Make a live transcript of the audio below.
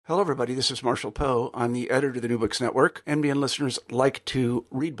Hello, everybody. This is Marshall Poe. I'm the editor of the New Books Network. NBN listeners like to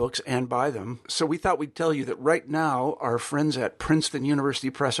read books and buy them. So we thought we'd tell you that right now, our friends at Princeton University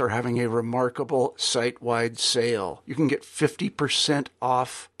Press are having a remarkable site-wide sale. You can get 50%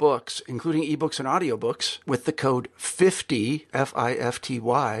 off books, including ebooks and audiobooks, with the code 50,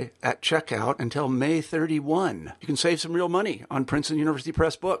 F-I-F-T-Y, at checkout until May 31. You can save some real money on Princeton University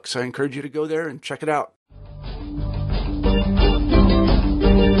Press books. I encourage you to go there and check it out.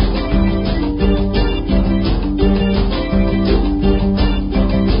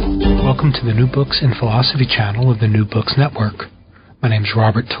 Welcome to the New Books in Philosophy channel of the New Books Network. My name is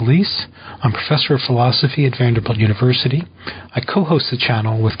Robert Talisse. I'm professor of philosophy at Vanderbilt University. I co-host the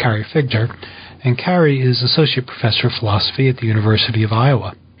channel with Carrie Figdor, and Carrie is associate professor of philosophy at the University of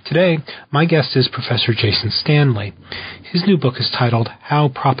Iowa. Today, my guest is Professor Jason Stanley. His new book is titled How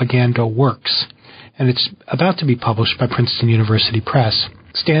Propaganda Works, and it's about to be published by Princeton University Press.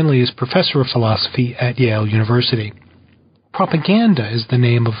 Stanley is professor of philosophy at Yale University. Propaganda is the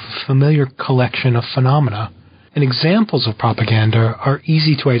name of a familiar collection of phenomena, and examples of propaganda are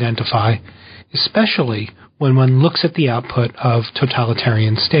easy to identify, especially when one looks at the output of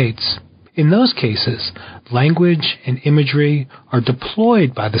totalitarian states. In those cases, language and imagery are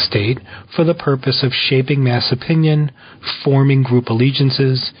deployed by the state for the purpose of shaping mass opinion, forming group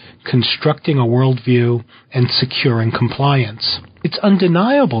allegiances, constructing a worldview, and securing compliance. It's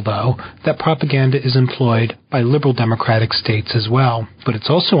undeniable, though, that propaganda is employed by liberal democratic states as well. But it's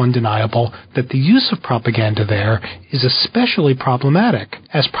also undeniable that the use of propaganda there is especially problematic,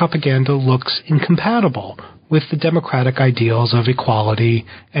 as propaganda looks incompatible with the democratic ideals of equality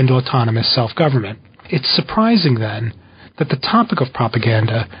and autonomous self-government. It's surprising, then, that the topic of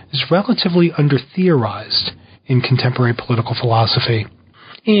propaganda is relatively under-theorized in contemporary political philosophy.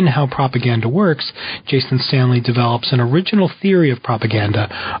 In How Propaganda Works, Jason Stanley develops an original theory of propaganda,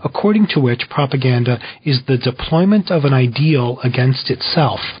 according to which propaganda is the deployment of an ideal against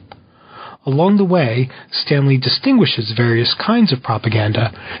itself. Along the way, Stanley distinguishes various kinds of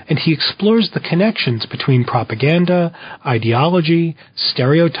propaganda, and he explores the connections between propaganda, ideology,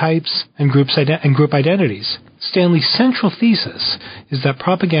 stereotypes, and group identities. Stanley's central thesis is that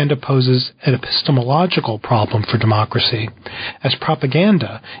propaganda poses an epistemological problem for democracy, as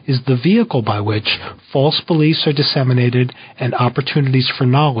propaganda is the vehicle by which false beliefs are disseminated and opportunities for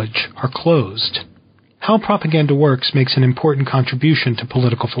knowledge are closed. How Propaganda Works makes an important contribution to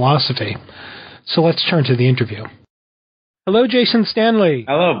political philosophy. So let's turn to the interview. Hello, Jason Stanley.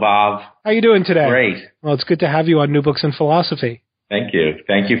 Hello, Bob. How are you doing today? Great. Well, it's good to have you on New Books in Philosophy. Thank you.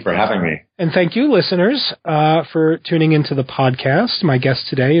 Thank you for having me. And thank you, listeners, for tuning into the podcast. My guest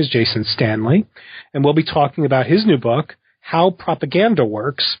today is Jason Stanley, and we'll be talking about his new book, How Propaganda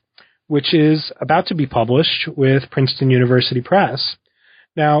Works, which is about to be published with Princeton University Press.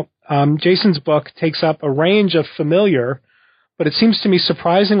 Now, Jason's book takes up a range of familiar, but it seems to me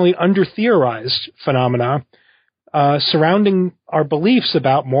surprisingly under-theorized phenomena surrounding our beliefs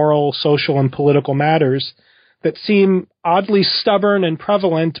about moral, social, and political matters that seem oddly stubborn and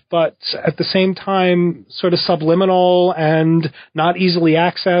prevalent, but at the same time sort of subliminal and not easily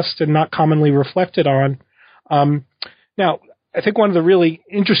accessed and not commonly reflected on. Now, I think one of the really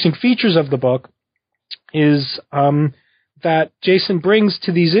interesting features of the book is that Jason brings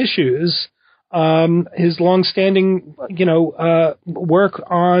to these issues his longstanding, work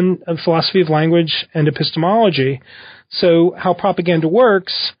on philosophy of language and epistemology. So How Propaganda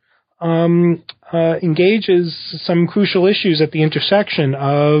Works engages some crucial issues at the intersection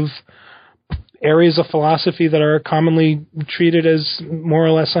of areas of philosophy that are commonly treated as more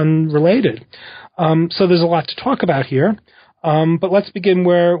or less unrelated. So there's a lot to talk about here. But let's begin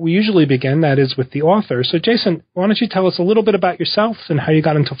where we usually begin, that is with the author. So, Jason, why don't you tell us a little bit about yourself and how you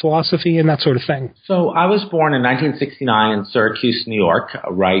got into philosophy and that sort of thing? So I was born in 1969 in Syracuse, New York,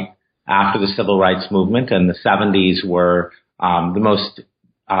 right after the Civil Rights Movement, and the 70s were the most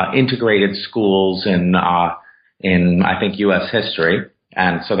integrated schools in I think, U.S. history.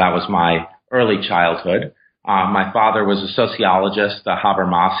 And so that was my early childhood. My father was a sociologist, a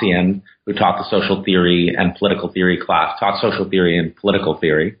Habermasian, who taught the social theory and political theory class, taught social theory and political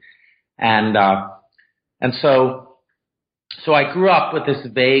theory. And so I grew up with this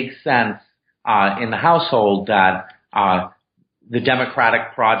vague sense in the household that the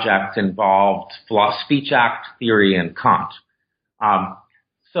democratic project involved speech act theory and Kant.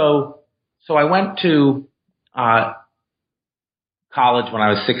 So I went to college when I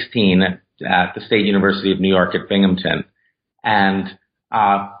was 16 at the State University of New York at Binghamton, and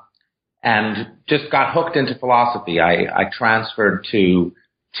just got hooked into philosophy. I transferred to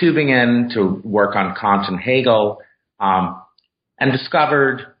Tübingen to work on Kant and Hegel, and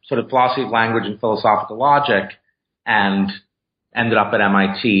discovered sort of philosophy of language and philosophical logic, and ended up at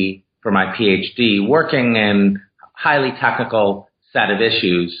MIT for my PhD, working in highly technical set of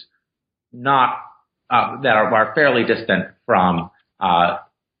issues, not that are fairly distant from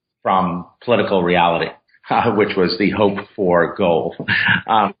political reality, which was the hoped for goal.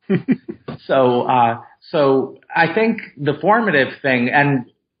 So I think the formative thing, and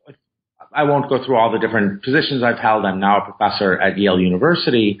I won't go through all the different positions I've held. I'm now a professor at Yale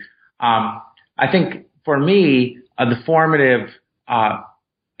University. I think for me, the formative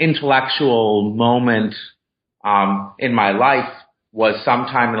intellectual moment in my life was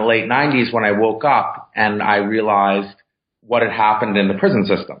sometime in the late 90s when I woke up and I realized what had happened in the prison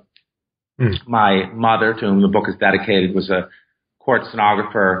system. My mother, to whom the book is dedicated, was a court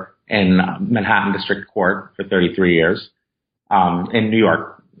stenographer in Manhattan District Court for 33 years, in New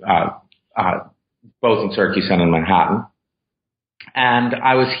York, both in Syracuse and in Manhattan. And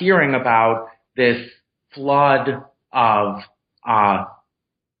I was hearing about this flood of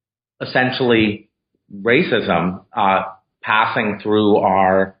essentially racism passing through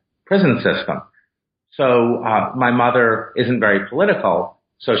our prison system. So my mother isn't very political,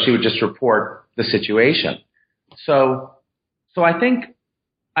 so she would just report the situation. So I think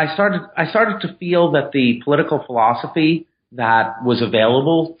I started to feel that the political philosophy that was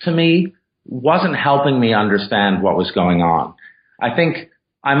available to me wasn't helping me understand what was going on. I think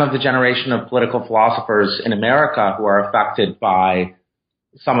I'm of the generation of political philosophers in America who are affected by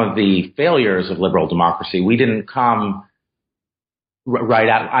some of the failures of liberal democracy. We didn't come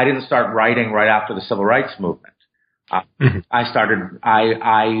I didn't start writing right after the civil rights movement.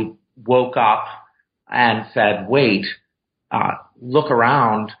 I woke up and said, wait, look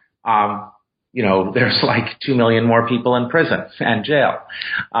around. There's like 2 million more people in prison and jail.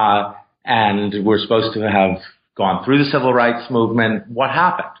 And we're supposed to have gone through the civil rights movement. What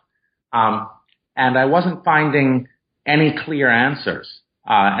happened? And I wasn't finding any clear answers.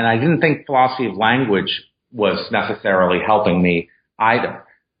 And I didn't think philosophy of language was necessarily helping me either.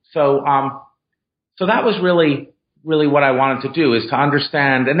 So that was really what I wanted to do, is to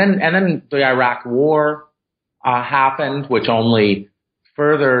understand. And then the Iraq War happened, which only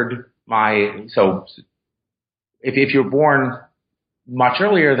furthered so if you're born much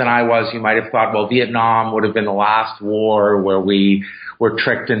earlier than I was, you might have thought, well, Vietnam would have been the last war where we were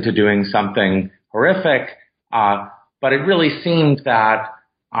tricked into doing something horrific. But it really seemed that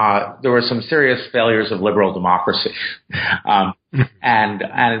there were some serious failures of liberal democracy, and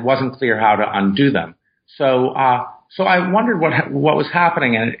it wasn't clear how to undo them. So I wondered what was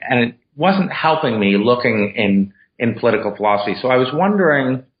happening, and it wasn't helping me looking in political philosophy. So I was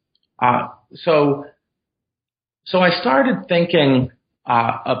wondering. So I started thinking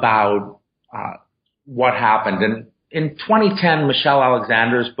about what happened. And in 2010, Michelle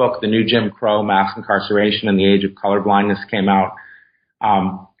Alexander's book, The New Jim Crow: Mass Incarceration in the Age of Colorblindness, came out,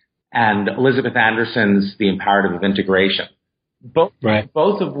 and Elizabeth Anderson's The Imperative of Integration, both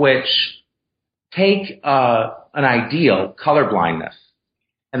of which take an ideal, colorblindness,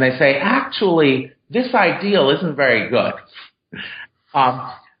 and they say, actually, this ideal isn't very good.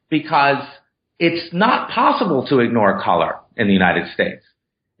 Because it's not possible to ignore color in the United States.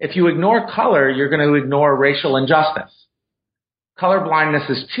 If you ignore color, you're going to ignore racial injustice. Colorblindness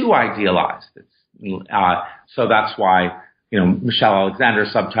is too idealized. So that's why, Michelle Alexander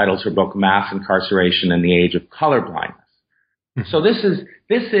subtitles her book Mass Incarceration in the Age of Colorblindness. So this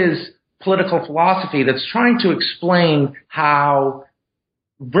is political philosophy that's trying to explain how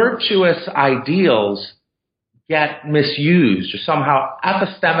virtuous ideals get misused or somehow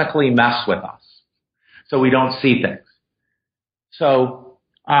epistemically mess with us, so we don't see things. So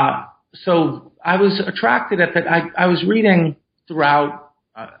I was attracted at that. I was reading throughout.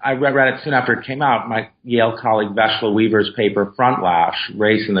 I read it soon after it came out. My Yale colleague Veshla Weaver's paper, Frontlash: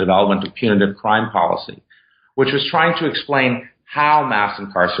 Race and the Development of Punitive Crime Policy, which was trying to explain how mass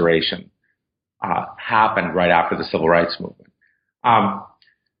incarceration happened right after the civil rights movement.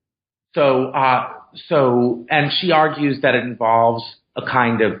 And she argues that it involves a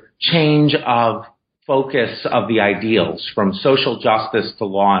kind of change of focus of the ideals from social justice to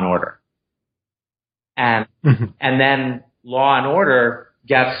law and order. And then law and order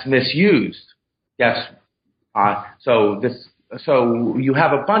gets misused. So you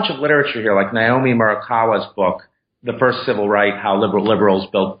have a bunch of literature here, like Naomi Murakawa's book, The First Civil Right: How Liberals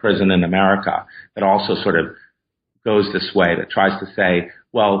Built Prison in America, that also sort of goes this way, that tries to say,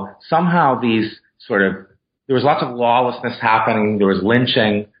 well, somehow there was lots of lawlessness happening, there was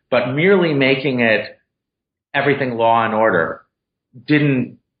lynching, but merely making it everything law and order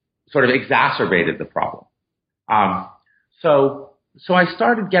didn't exacerbated the problem. So so I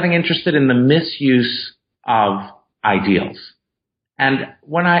started getting interested in the misuse of ideals. And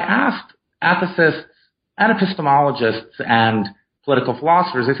when I asked ethicists and epistemologists and political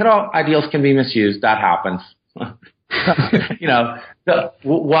philosophers, they said, oh, ideals can be misused. That happens.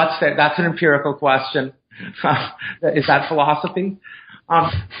 What's that? That's an empirical question. Is that philosophy?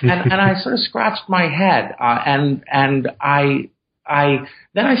 And I sort of scratched my head, and I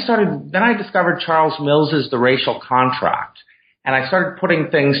discovered Charles Mills's The Racial Contract, and I started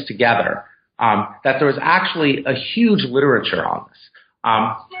putting things together. That there was actually a huge literature on this.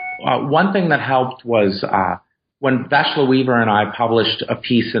 One thing that helped was when Veshla Weaver and I published a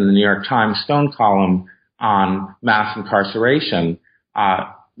piece in the New York Times Stone column on mass incarceration.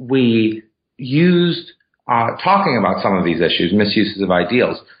 We used talking about some of these issues, misuses of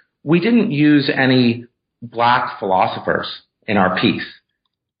ideals. We didn't use any black philosophers in our piece.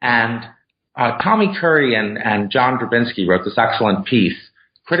 And Tommy Curry and John Drabinski wrote this excellent piece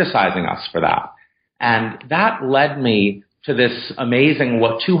criticizing us for that. And that led me to this amazing,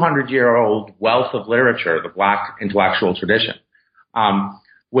 200-year-old wealth of literature, the black intellectual tradition,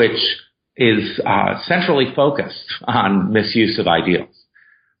 which is centrally focused on misuse of ideals.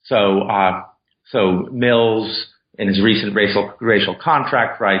 So Mills, in his recent racial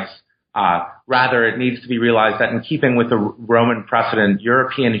contract, writes, rather, it needs to be realized that in keeping with the Roman precedent,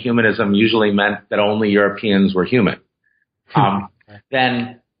 European humanism usually meant that only Europeans were human.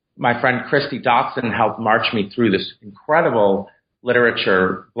 Then my friend Christy Dotson helped march me through this incredible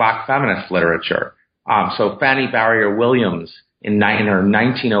literature, black feminist literature. So Fanny Barrier Williams, in her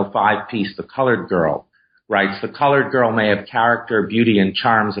 1905 piece, The Colored Girl, writes, the colored girl may have character, beauty, and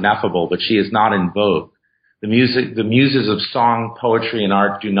charms ineffable, but she is not in vogue. The muses of song, poetry, and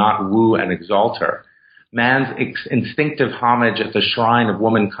art do not woo and exalt her. Man's instinctive homage at the shrine of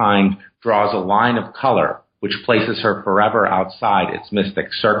womankind draws a line of color, which places her forever outside its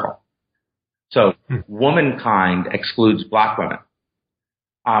mystic circle. So womankind excludes black women.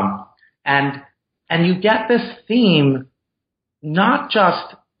 And you get this theme not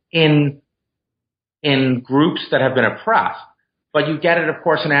just in groups that have been oppressed, but you get it, of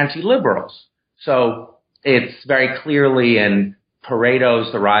course, in anti-liberals. So it's very clearly in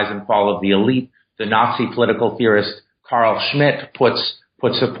Pareto's The Rise and Fall of the Elite. The Nazi political theorist Carl Schmitt puts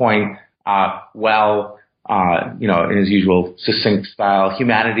a point, in his usual succinct style,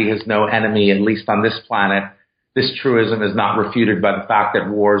 humanity has no enemy, at least on this planet. This truism is not refuted by the fact that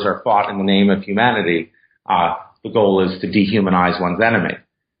wars are fought in the name of humanity. The goal is to dehumanize one's enemy.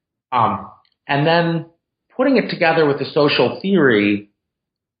 And then putting it together with the social theory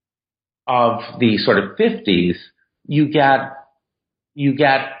of the sort of 50s, you get,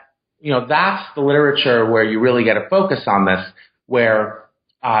 that's the literature where you really get a focus on this, where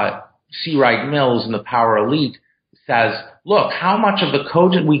C. Wright Mills in The Power Elite says, look, how much of the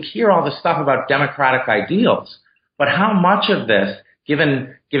cogent, we hear all this stuff about democratic ideals, but how much of this,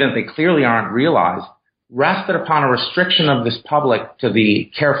 given that they clearly aren't realized, rested upon a restriction of this public to the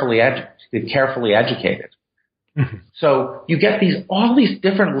carefully educated. Mm-hmm. So you get all these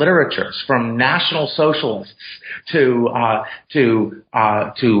different literatures, from National Socialists to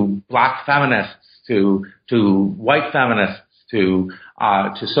black feminists to white feminists to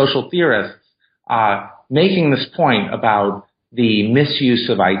social theorists, making this point about the misuse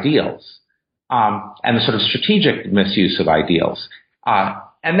of ideals and the sort of strategic misuse of ideals.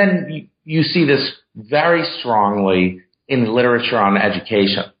 And then you see this very strongly in the literature on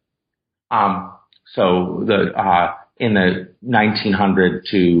education. In the 1900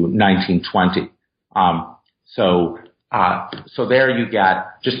 to 1920. So there you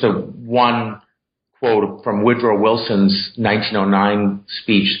get just one quote from Woodrow Wilson's 1909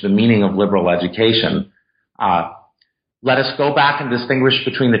 speech, The Meaning of Liberal Education. Let us go back and distinguish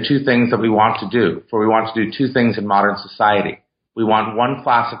between the two things that we want to do, for we want to do two things in modern society. We want one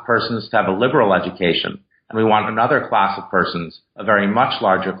class of persons to have a liberal education, and we want another class of persons, a very much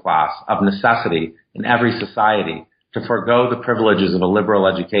larger class, of necessity in every society, to forego the privileges of a liberal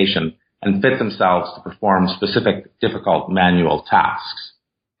education and fit themselves to perform specific, difficult manual tasks.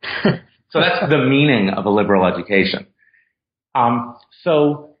 So that's the meaning of a liberal education.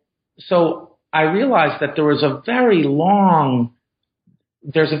 So I realized that there's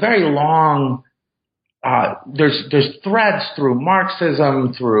very threads through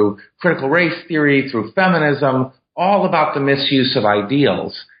Marxism, through critical race theory, through feminism, all about the misuse of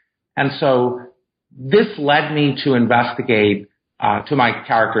ideals. And so this led me to investigate, to my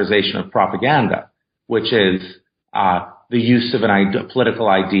characterization of propaganda, which is the use of a political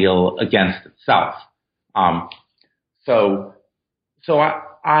ideal against itself. So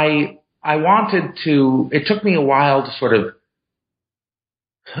I wanted to, it took me a while to sort of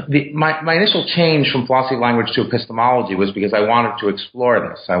my initial change from philosophy of language to epistemology was because I wanted to explore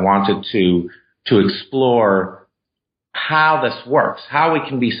this. I wanted to explore how this works, how we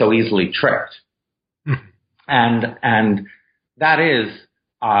can be so easily tricked. And that is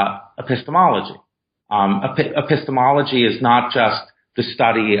epistemology. Epistemology is not just the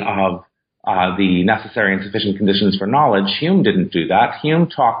study of the necessary and sufficient conditions for knowledge. Hume didn't do that. Hume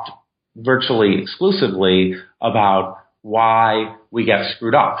talked virtually exclusively about why we get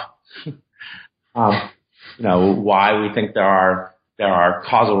screwed up. Why we think there are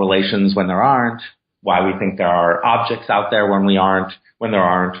causal relations when there aren't, why we think there are objects out there when there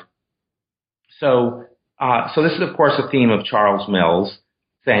aren't. So this is, of course, a theme of Charles Mills,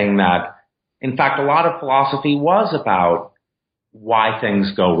 saying that, in fact, a lot of philosophy was about why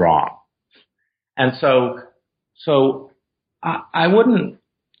things go wrong. And so I wouldn't,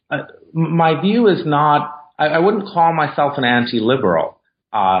 my view is not, I wouldn't call myself an anti-liberal.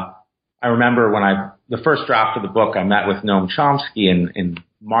 I remember when the first draft of the book, I met with Noam Chomsky in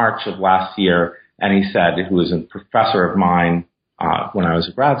March of last year, and he said, who was a professor of mine when I was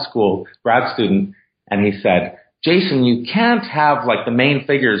a grad student, and he said, Jason, you can't have like the main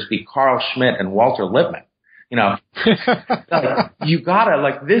figures be Carl Schmitt and Walter Lippmann. You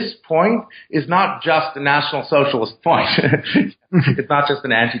gotta, this point is not just a National Socialist point. It's not just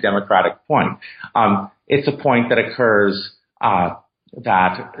an anti-democratic point. It's a point that occurs,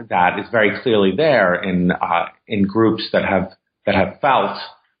 that is very clearly there in groups that have felt,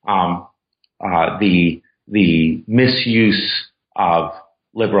 the misuse of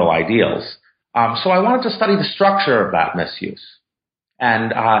liberal ideals. So I wanted to study the structure of that misuse.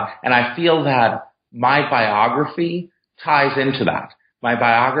 And I feel that my biography ties into that. My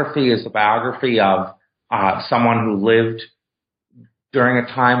biography is a biography of someone who lived during a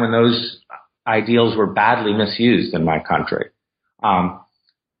time when those ideals were badly misused in my country.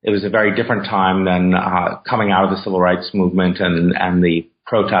 It was a very different time than coming out of the civil rights movement and the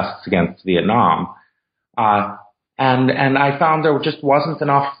protests against Vietnam. And I found there just wasn't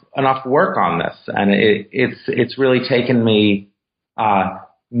enough work on this, and it's really taken me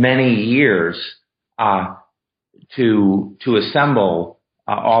many years to assemble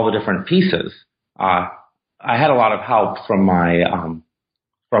all the different pieces. I had a lot of help from my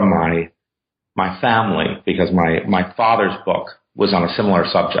family, because my father's book was on a similar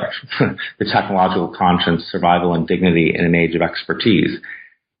subject, the technological conscience, survival and dignity in an age of expertise.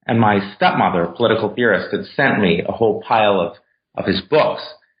 And my stepmother, a political theorist, had sent me a whole pile of his books.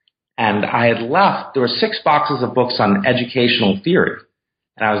 And I had left, there were 6 boxes of books on educational theory.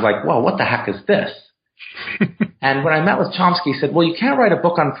 And I was like, well, what the heck is this? And when I met with Chomsky, he said, well, you can't write a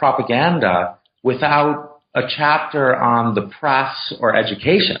book on propaganda without a chapter on the press or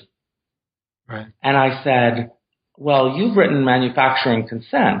education. Right. And I said, well, you've written Manufacturing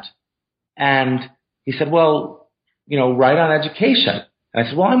Consent. And he said, well, write on education. And I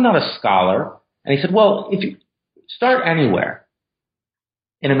said, well, I'm not a scholar. And he said, well, if you start anywhere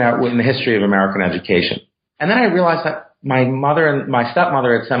in the history of American education. And then I realized that my mother and my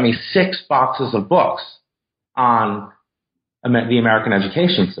stepmother had sent me 6 boxes of books on the American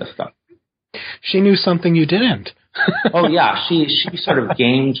education system. She knew something you didn't. Oh yeah, she sort of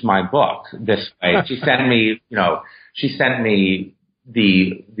gamed my book this way. She sent me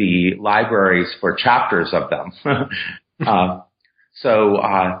the libraries for chapters of them. And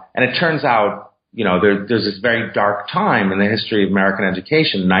it turns out, there's this very dark time in the history of American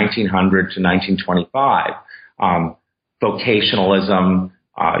education, 1900 to 1925. Vocationalism.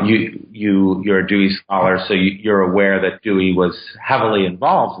 You're a Dewey scholar, so you're aware that Dewey was heavily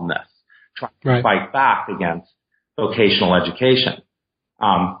involved in this, trying to fight back against vocational education,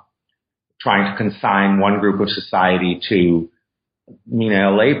 trying to consign one group of society to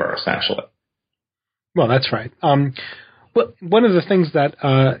menial labor, essentially. Well, that's right. But one of the things that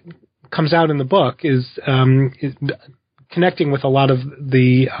comes out in the book is connecting with a lot of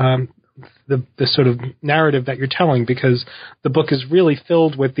the sort of narrative that you're telling, because the book is really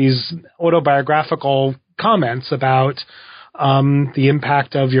filled with these autobiographical comments about the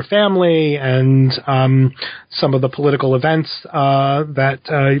impact of your family and some of the political events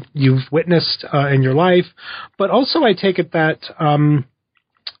that you've witnessed in your life. But also I take it that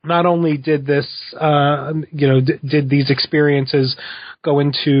not only did this, did these experiences go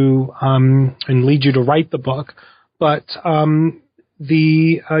into and lead you to write the book, but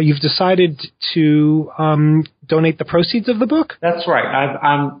you've decided to donate the proceeds of the book? That's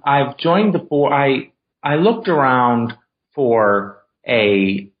right. I've joined the board. I looked around for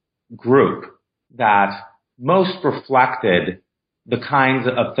a group that most reflected the kinds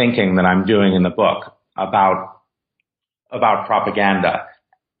of thinking that I'm doing in the book about propaganda.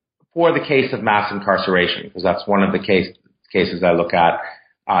 for the case of mass incarceration, because that's one of the cases I look at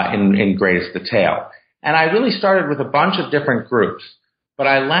in greatest detail. And I really started with a bunch of different groups, but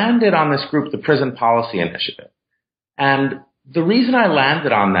I landed on this group, the Prison Policy Initiative. And the reason I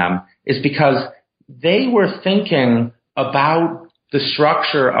landed on them is because they were thinking about the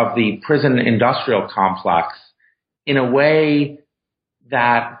structure of the prison industrial complex in a way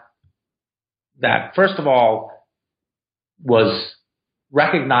that first of all was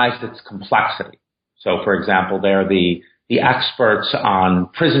recognized its complexity. So, for example, they're the experts on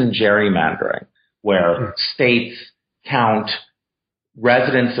prison gerrymandering, where states count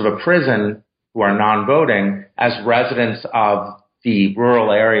residents of a prison who are non-voting as residents of the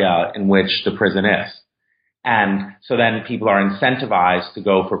rural area in which the prison is. And so then people are incentivized to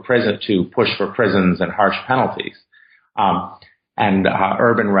go for prison, to push for prisons and harsh penalties.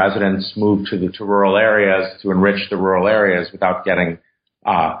 Urban residents move to rural areas to enrich the rural areas without getting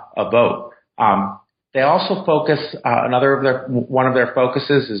a vote. They also focus, one of their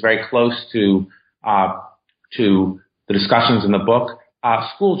focuses is very close to the discussions in the book,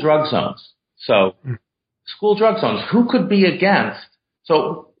 school drug zones. So school drug zones, who could be against?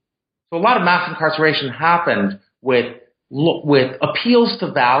 So a lot of mass incarceration happened with appeals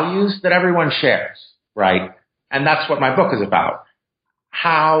to values that everyone shares, right? And that's what my book is about.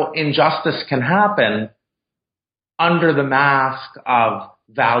 How injustice can happen under the mask of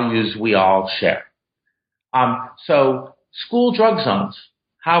values we all share. So school drug zones,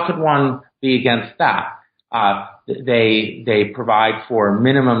 how could one be against that? They provide for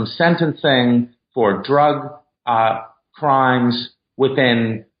minimum sentencing for drug crimes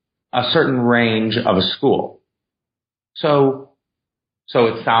within a certain range of a school. So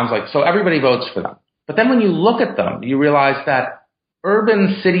it sounds like, so everybody votes for them. But then when you look at them, you realize that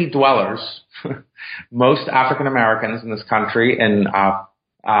urban city dwellers, most African Americans in this country, and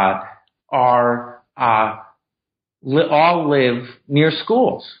all live near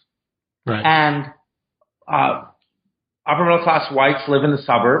schools. Right. And upper middle class whites live in the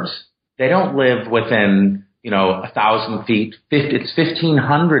suburbs. They don't live within 1,000 feet. It's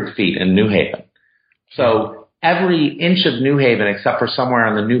 1,500 feet in New Haven. So every inch of New Haven, except for somewhere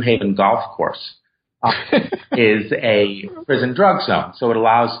on the New Haven golf course, is a prison drug zone. So it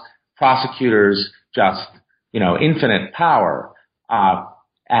allows prosecutors just, infinite power.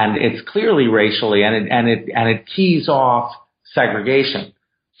 And it's clearly racially, and it keys off segregation.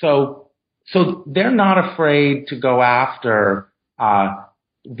 So they're not afraid to go after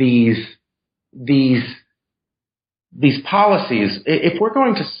these policies. If we're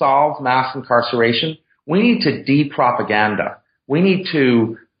going to solve mass incarceration, we need to de-propaganda. We need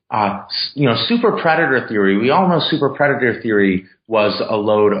to, super predator theory. We all know super predator theory was a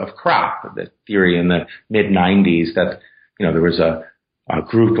load of crap. The theory in the mid-90s that, there was a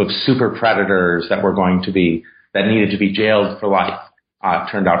group of super predators that needed to be jailed for life,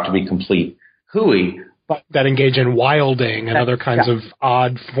 turned out to be complete hooey. But that engage in wilding and other kinds of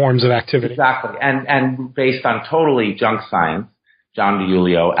odd forms of activity. Exactly. And based on totally junk science, John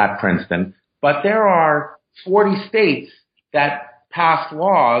DiIulio at Princeton. But there are 40 states that passed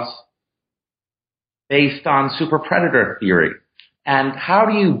laws based on super predator theory. And how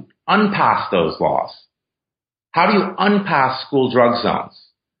do you unpass those laws? How do you unpass school drug zones?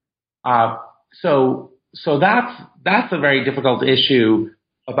 So that's a very difficult issue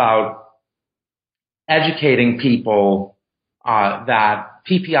about educating people that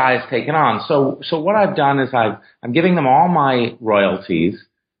PPI has taken on. So what I've done is I'm giving them all my royalties.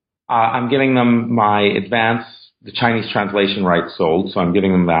 I'm giving them my advance, the Chinese translation rights sold, so I'm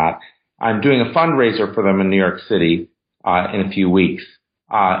giving them that. I'm doing a fundraiser for them in New York City in a few weeks.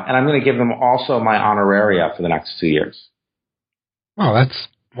 And I'm going to give them also my honoraria for the next 2 years. Oh, that's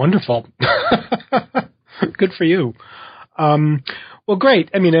wonderful. Good for you. Well, great.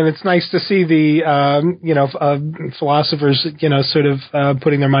 I mean, and it's nice to see the, philosophers, sort of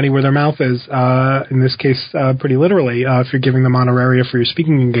putting their money where their mouth is, in this case, pretty literally, if you're giving them honoraria for your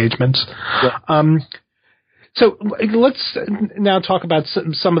speaking engagements. Yeah. So let's now talk about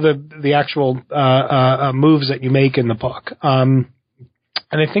some of the actual moves that you make in the book.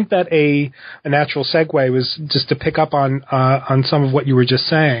 And I think that a natural segue was just to pick up on some of what you were just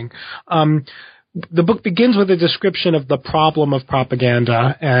saying. The book begins with a description of the problem of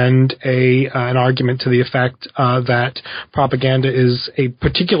propaganda and an argument to the effect that propaganda is a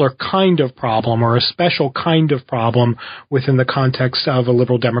particular kind of problem or a special kind of problem within the context of a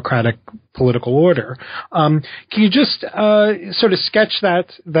liberal democratic political order. Can you just sort of sketch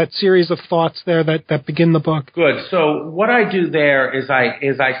that series of thoughts there that begin the book? Good. So what I do there is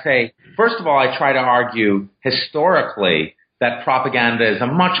I say, first of all, I try to argue historically that propaganda is a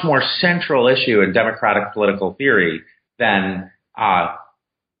much more central issue in democratic political theory than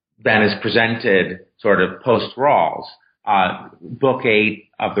is presented sort of post-Rawls. Book 8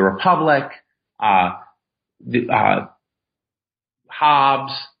 of the Republic,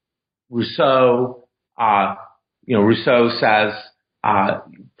 Hobbes, Rousseau. Rousseau says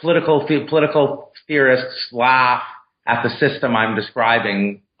political theorists laugh at the system I'm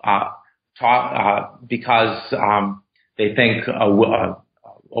describing because they think a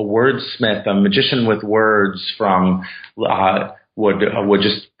wordsmith, a magician with words would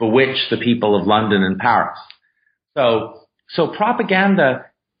just bewitch the people of London and Paris. So propaganda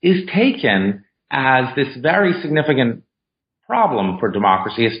is taken as this very significant problem for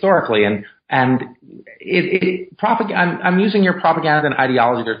democracy historically, and I'm using your propaganda and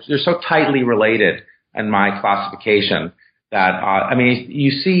ideology. They're so tightly related in my classification that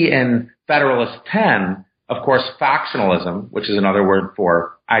you see in Federalist 10, of course, factionalism, which is another word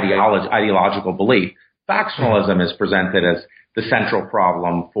for ideological belief. Factionalism is presented as the central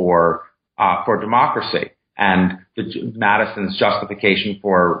problem for democracy, and Madison's justification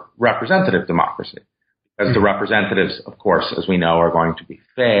for representative democracy. Because the representatives, of course, as we know, are going to be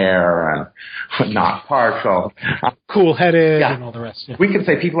fair and not partial. Cool-headed and all the rest. Yeah. We can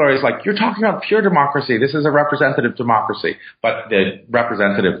say people are always like, you're talking about pure democracy. This is a representative democracy. But the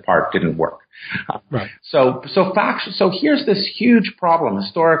representative part didn't work. Right. So here's this huge problem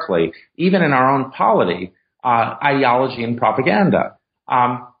historically, even in our own polity, ideology and propaganda.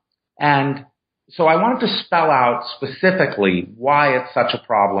 And so I wanted to spell out specifically why it's such a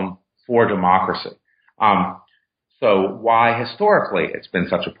problem for democracy. So why historically it's been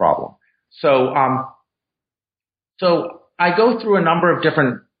such a problem. So I go through a number of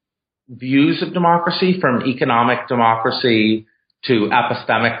different views of democracy, from economic democracy to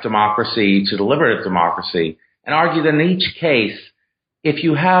epistemic democracy to deliberative democracy, and argue that in each case, if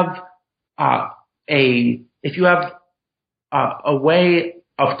you have a way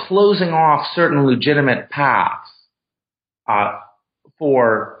of closing off certain legitimate paths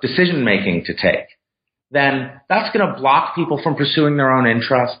for decision making to take, then that's going to block people from pursuing their own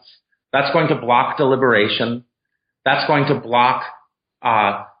interests. That's going to block deliberation. That's going to block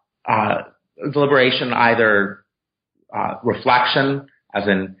deliberation, either reflection, as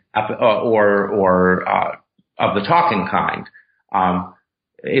in or of the talking kind.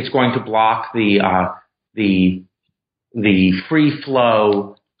 It's going to block the free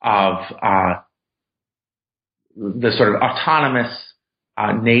flow of the sort of autonomous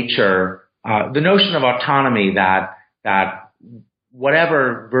nature. The notion of autonomy that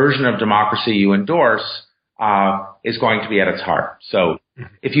whatever version of democracy you endorse is going to be at its heart. So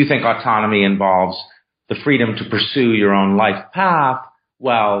if you think autonomy involves the freedom to pursue your own life path,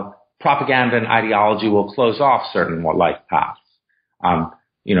 well, propaganda and ideology will close off certain life paths.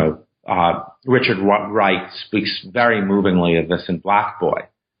 Richard Wright speaks very movingly of this in Black Boy,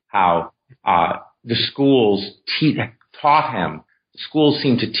 how the schools taught him. Schools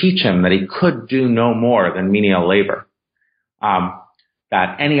seemed to teach him that he could do no more than menial labor,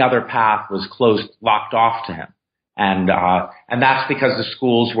 that any other path was locked off to him. And that's because the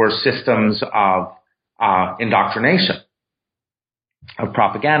schools were systems of indoctrination, of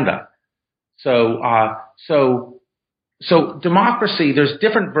propaganda. So democracy, there's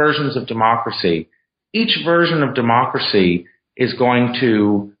different versions of democracy. Each version of democracy is going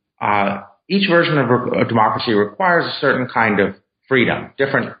to, each version of democracy requires a certain kind of freedom,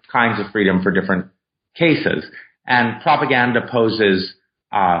 different kinds of freedom for different cases. And propaganda poses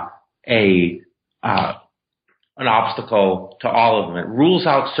an obstacle to all of them. It rules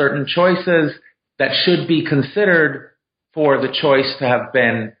out certain choices that should be considered for the choice to have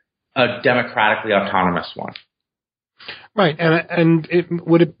been a democratically autonomous one. Right, and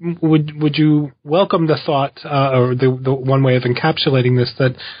would you welcome the thought, or the one way of encapsulating this,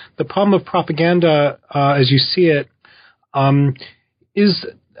 that the problem of propaganda, as you see it, is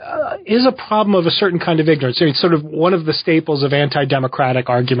a problem of a certain kind of ignorance. I mean, sort of one of the staples of anti-democratic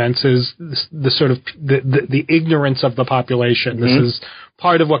arguments is the sort of the ignorance of the population. Mm-hmm. This is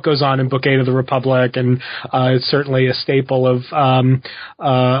part of what goes on in Book 8 of the Republic, and it's certainly a staple of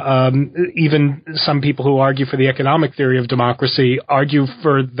even some people who argue for the economic theory of democracy argue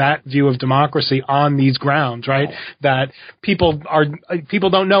for that view of democracy on these grounds, right? That people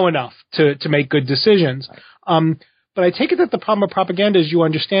don't know enough to make good decisions. But I take it that the problem of propaganda, as you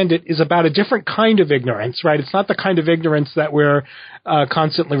understand it, is about a different kind of ignorance, right? It's not the kind of ignorance that we're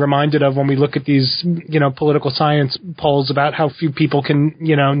constantly reminded of when we look at these, political science polls about how few people can,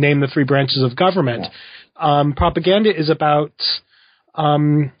 name the three branches of government. Propaganda is about,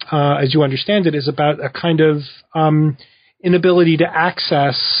 as you understand it, is about a kind of inability to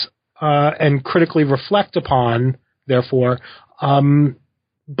access and critically reflect upon, therefore,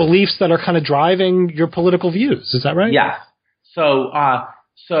 beliefs that are kind of driving your political views. Is that right? Yes. So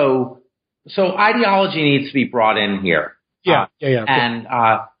ideology needs to be brought in here. Yeah. And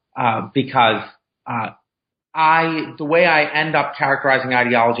because the way I end up characterizing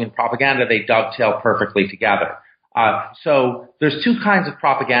ideology and propaganda, they dovetail perfectly together. So there's two kinds of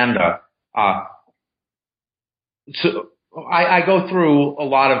propaganda. So I go through a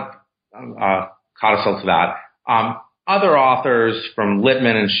lot of codicils to that. Other authors from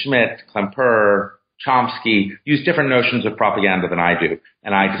Littman and Schmidt, Klemperer, Chomsky use different notions of propaganda than I do,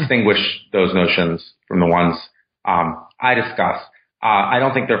 and I distinguish those notions from the ones I discuss. I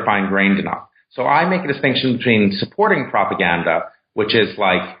don't think they're fine-grained enough. So I make a distinction between supporting propaganda, which is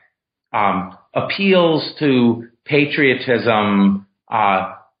like appeals to patriotism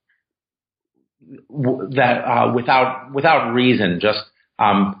without reason, just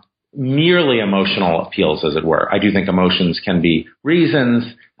merely emotional appeals, as it were. I do think emotions can be reasons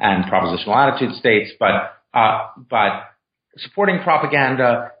and propositional attitude states, but supporting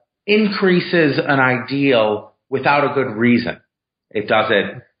propaganda increases an ideal without a good reason. It does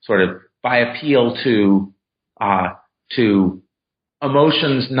it sort of by appeal to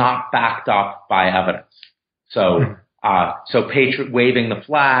emotions not backed up by evidence. So waving the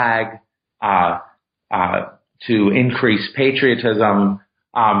flag to increase patriotism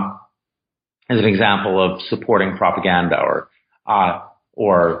is an example of supporting propaganda,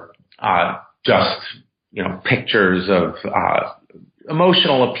 or just pictures of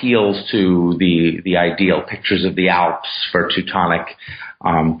emotional appeals to the ideal, pictures of the Alps for Teutonic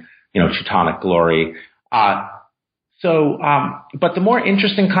glory. But the more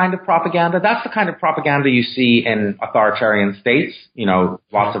interesting kind of propaganda, that's the kind of propaganda you see in authoritarian states,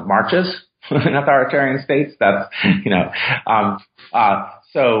 lots of marches in authoritarian states. That's,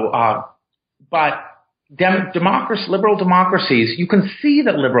 but liberal democracies, you can see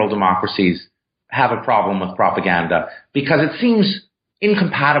that liberal democracies have a problem with propaganda because it seems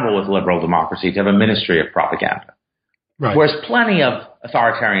incompatible with liberal democracy to have a ministry of propaganda. Right. Whereas plenty of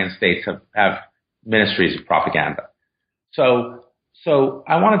authoritarian states have ministries of propaganda. So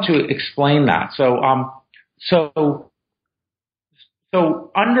I wanted to explain that. So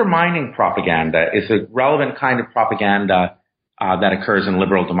undermining propaganda is a relevant kind of propaganda that occurs in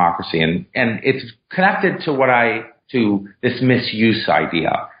liberal democracy, and it's connected to this misuse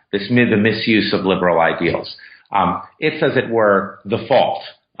idea, the misuse of liberal ideals. It's, as it were, the fault.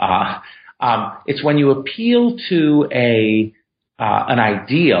 It's when you appeal to an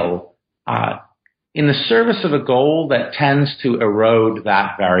ideal in the service of a goal that tends to erode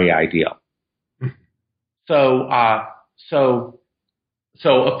that very ideal. So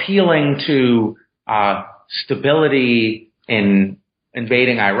appealing to stability in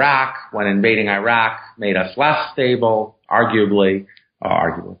invading Iraq, when invading Iraq made us less stable, arguably,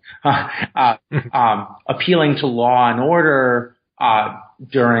 appealing to law and order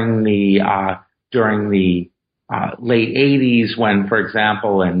during the late 80s, when, for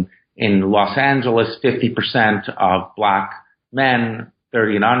example, in Los Angeles, 50% of black men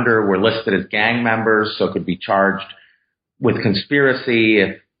 30 and under were listed as gang members, so could be charged with conspiracy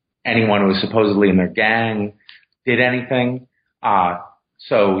if anyone who was supposedly in their gang did anything.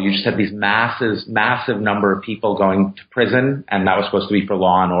 So you just had these massive number of people going to prison, and that was supposed to be for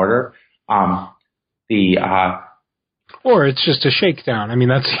law and order. Or it's just a shakedown. I mean,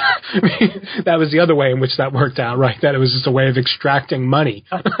 that was the other way in which that worked out, right? That it was just a way of extracting money.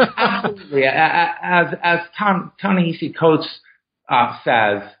 Absolutely. As Ta-Nehisi Coates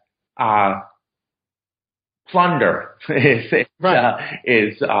says, plunder is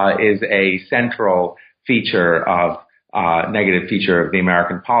a central feature of negative feature of the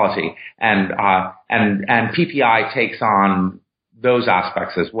American polity, and PPI takes on those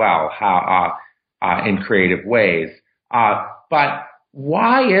aspects as well, in creative ways. But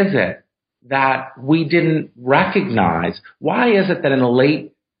why is it that we didn't recognize? Why is it that in the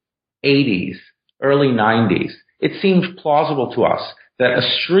late 80s, early 90s, it seemed plausible to us that a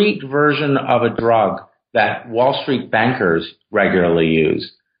street version of a drug that Wall Street bankers regularly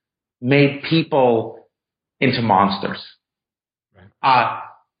use made people into monsters? Right.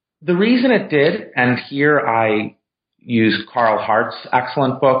 The reason it did, and here I use Carl Hart's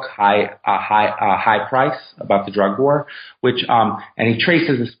excellent book, High Price, about the drug war, which and he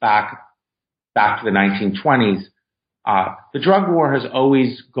traces this back to the 1920s. The drug war has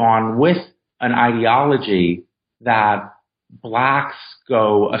always gone with an ideology that blacks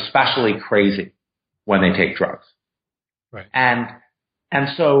go especially crazy when they take drugs. Right. And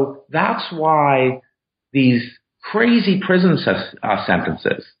so that's why these crazy prison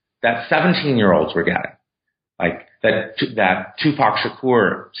sentences that 17-year-olds were getting, like that Tupac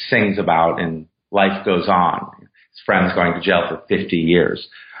Shakur sings about in Life Goes On. His friend's going to jail for 50 years.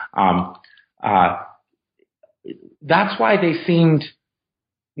 That's why they seemed,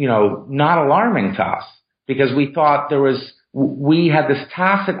 not alarming to us, because we thought we had this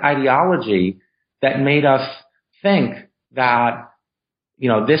tacit ideology that made us think that,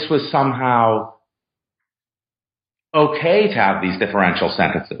 this was somehow okay to have these differential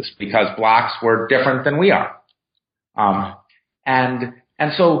sentences because blacks were different than we are. And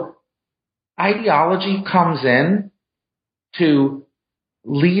so ideology comes in to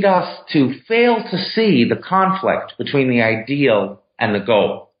lead us to fail to see the conflict between the ideal and the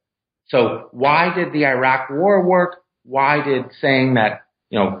goal. So why did the Iraq War work? Why did saying that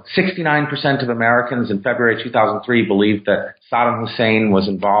 69% of Americans in February 2003 believed that Saddam Hussein was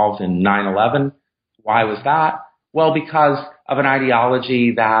involved in 9/11? Why was that? Well, because of an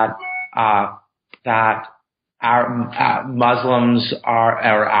ideology that our Muslims or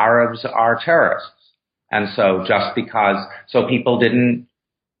Arabs are terrorists, and so so people didn't,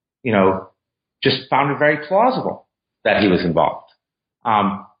 just found it very plausible that he was involved.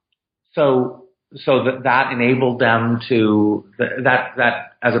 So that enabled them to,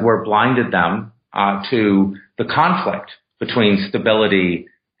 that as it were blinded them to the conflict between stability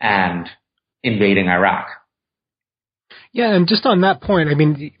and invading Iraq. Yeah, and just on that point, I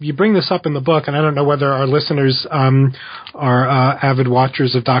mean, you bring this up in the book, and I don't know whether our listeners are avid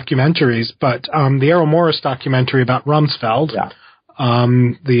watchers of documentaries, but the Errol Morris documentary about Rumsfeld,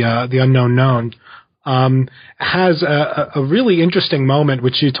 the Unknown Known, has a really interesting moment,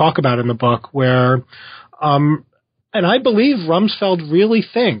 which you talk about in the book, where, and I believe Rumsfeld really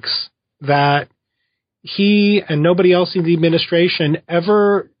thinks that he and nobody else in the administration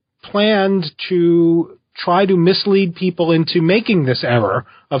ever planned to try to mislead people into making this error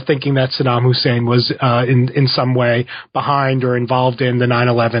of thinking that Saddam Hussein was in some way behind or involved in the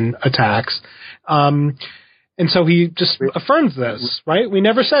 9/11 attacks. And so he just affirms this, right? We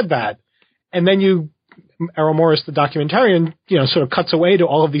never said that. And then Errol Morris, the documentarian, sort of cuts away to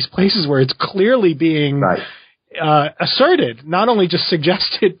all of these places where it's clearly being asserted, not only just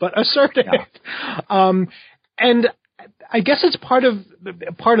suggested, but asserted. Yeah. And I guess it's part of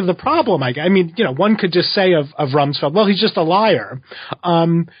the problem. I mean, one could just say of Rumsfeld, well, he's just a liar.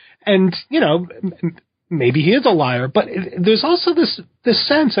 And, maybe he is a liar, but there's also this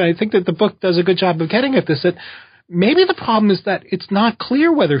sense, and I think that the book does a good job of getting at this, that maybe the problem is that it's not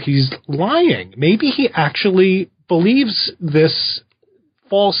clear whether he's lying. Maybe he actually believes this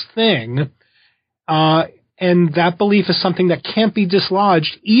false thing, and that belief is something that can't be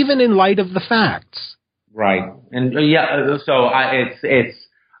dislodged, even in light of the facts. Right, and so I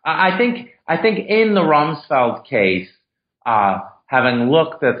think in the Rumsfeld case, having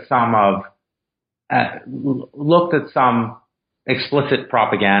looked at some explicit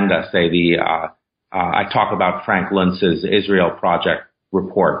propaganda, say I talk about Frank Luntz's Israel Project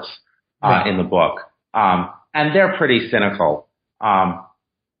reports in the book, and they're pretty cynical.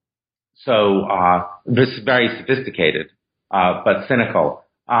 This is very sophisticated, but cynical.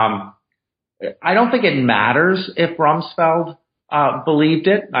 I don't think it matters if Rumsfeld believed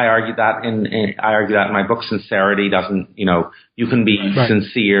it. I argue that in my book. Sincerity doesn't, you can be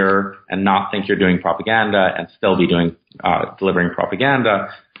sincere and not think you're doing propaganda and still be delivering propaganda,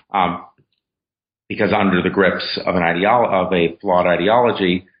 because under the grips of a flawed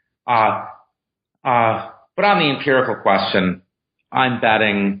ideology. But on the empirical question, I'm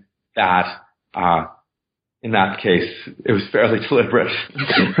betting that in that case, it was fairly deliberate.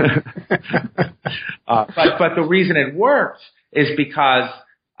 But the reason it worked is because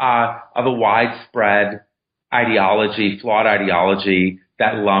of a widespread ideology, flawed ideology,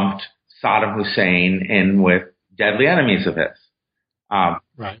 that lumped Saddam Hussein in with deadly enemies of his.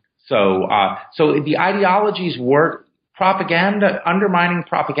 So the ideologies work. Undermining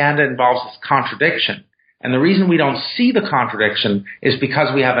propaganda involves this contradiction. And the reason we don't see the contradiction is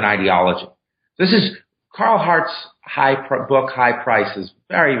because we have an ideology. This is Carl Hart's book, High Price, is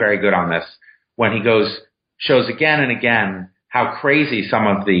very, very good on this, when he shows again and again how crazy some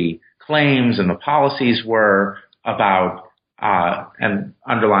of the claims and the policies were about and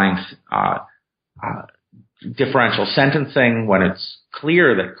underlying differential sentencing when it's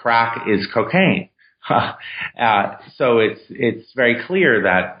clear that crack is cocaine. So it's very clear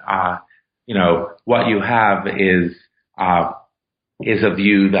that what you have is a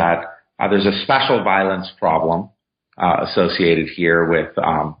view that there's a special violence problem associated here with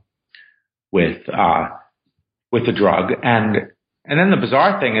the drug, and then the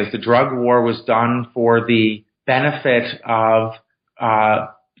bizarre thing is the drug war was done for the benefit of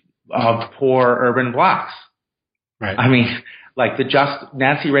poor urban blacks. Right. I mean, like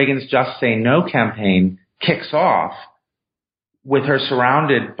Nancy Reagan's Just Say No campaign kicks off with her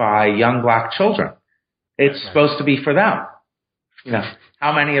surrounded by young black children. It's supposed to be for them. You know,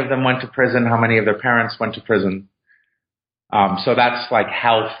 how many of them went to prison? How many of their parents went to prison? So that's like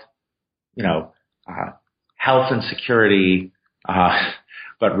health, health and security,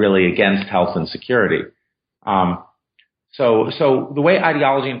 but really against health and security. So the way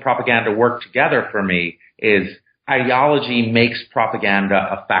ideology and propaganda work together for me is ideology makes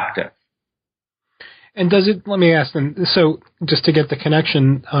propaganda effective. And does it, let me ask then, so just to get the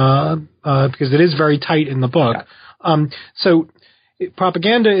connection, because it is very tight in the book. Yeah. So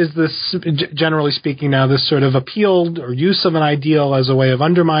propaganda is this, generally speaking now, this sort of appeal or use of an ideal as a way of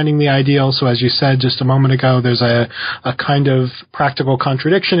undermining the ideal. So as you said just a moment ago, there's a kind of practical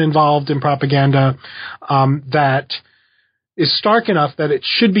contradiction involved in propaganda that is stark enough that it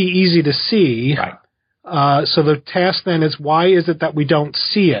should be easy to see. Right. So the task then is, why is it that we don't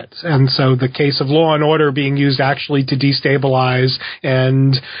see it? And so the case of Law and Order being used actually to destabilize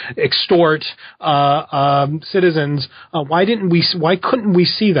and extort citizens, why couldn't we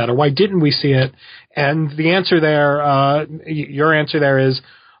see that, or why didn't we see it? And the answer there, your answer there is,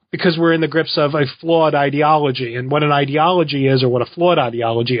 because we're in the grips of a flawed ideology. And what an ideology is, or what a flawed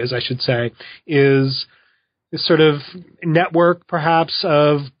ideology is, I should say, is this sort of network, perhaps,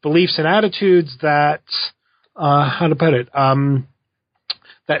 of beliefs and attitudes that, how to put it,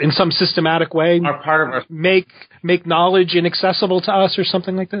 that in some systematic way are part of our make knowledge inaccessible to us, or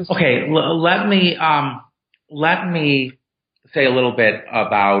something like this. Okay, let me say a little bit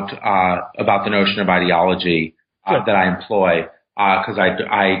about the notion of ideology that I employ, because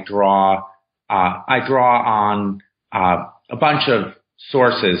I draw on a bunch of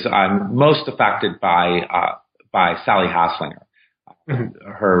sources. I'm most affected by Sally Haslinger. Mm-hmm.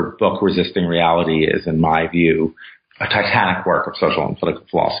 Her book Resisting Reality is, in my view, a titanic work of social and political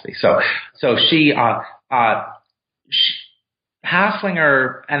philosophy. So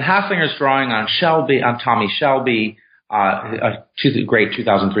Haslinger's drawing on Tommy Shelby, a great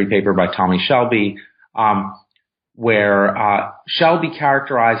 2003 paper by Tommy Shelby, where Shelby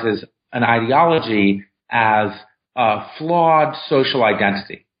characterizes an ideology as a flawed social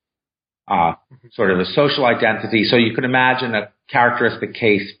identity, sort of a social identity. So you could imagine a characteristic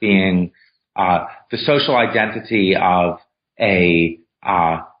case being the social identity of a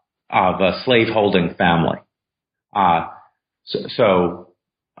slaveholding family. My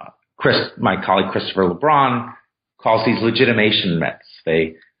colleague Christopher LeBron calls these legitimation myths.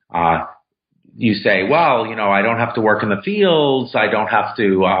 You say, well, I don't have to work in the fields. I don't have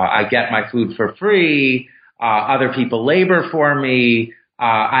to, I get my food for free. Other people labor for me.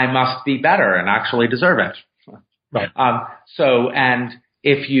 I must be better and actually deserve it. Right. And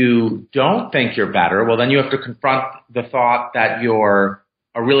if you don't think you're better, well, then you have to confront the thought that you're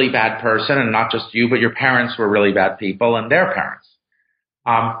a really bad person, and not just you, but your parents were really bad people and their parents.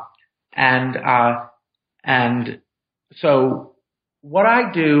 And so what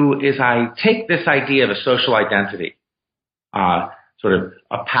I do is I take this idea of a social identity, sort of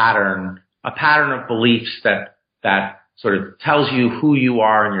a pattern of beliefs that sort of tells you who you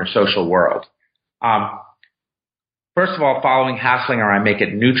are in your social world. First of all, following Haslinger, I make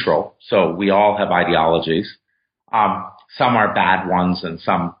it neutral. So we all have ideologies. Some are bad ones and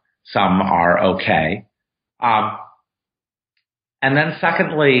some are okay. And then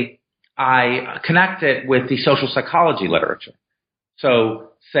secondly, I connect it with the social psychology literature.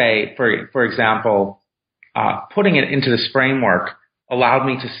 So say, for example, putting it into this framework allowed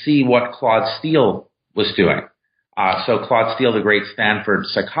me to see what Claude Steele was doing. So Claude Steele, the great Stanford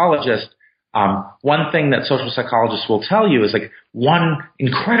psychologist, one thing that social psychologists will tell you is, like, one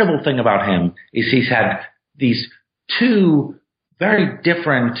incredible thing about him is he's had these two very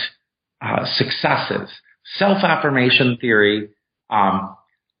different successes. Self-affirmation theory,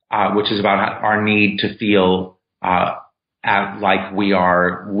 which is about our need to feel like we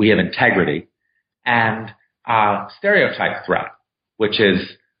have integrity, and stereotype threat, which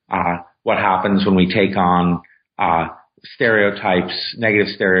is what happens when we take on negative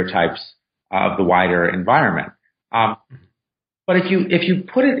stereotypes of the wider environment. But if you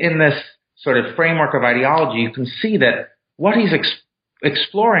put it in this sort of framework of ideology, you can see that what he's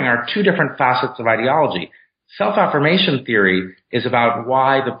exploring are two different facets of ideology. Self-affirmation theory is about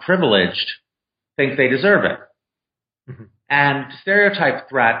why the privileged think they deserve it. Mm-hmm. And stereotype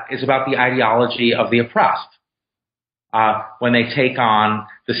threat is about the ideology of the oppressed, when they take on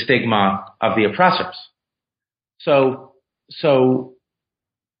the stigma of the oppressors. So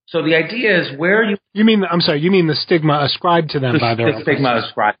the idea is, where you You mean the stigma ascribed to them by their the stigma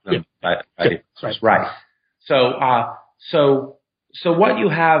ascribed to them by right. So what you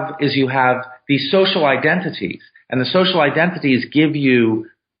have is you have these social identities, and the social identities give you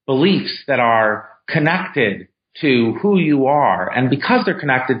beliefs that are connected to who you are, and because they're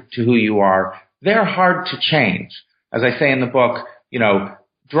connected to who you are, they're hard to change. As I say in the book,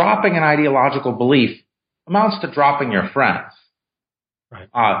 dropping an ideological belief amounts to dropping your friends. Right.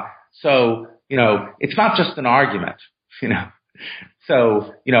 So it's not just an argument,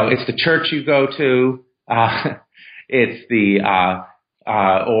 So, it's the church you go to, it's the,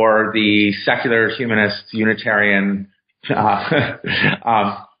 or the secular humanist Unitarian, so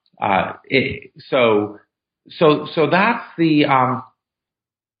that's the,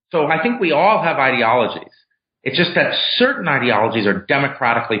 so I think we all have ideologies. It's just that certain ideologies are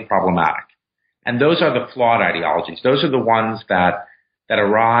democratically problematic. And those are the flawed ideologies. Those are the ones that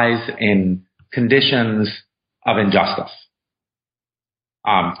arise in conditions of injustice.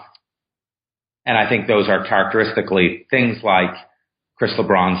 And I think those are characteristically things like Chris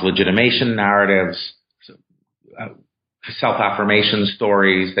LeBron's legitimation narratives, self-affirmation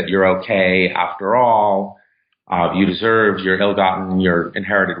stories that you're okay after all, you deserve your ill-gotten, your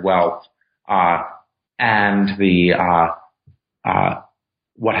inherited wealth, and the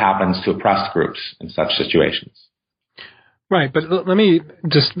what happens to oppressed groups in such situations. Right, but let me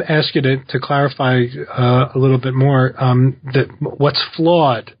just ask you to clarify a little bit more that what's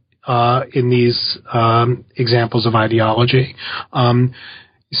flawed in these examples of ideology.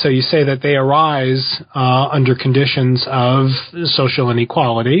 So you say that they arise under conditions of social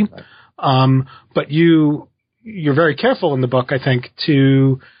inequality, but you're very careful in the book, I think,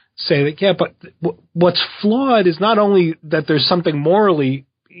 to say that, but what's flawed is not only that there's something morally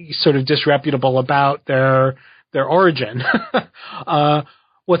sort of disreputable about their origin.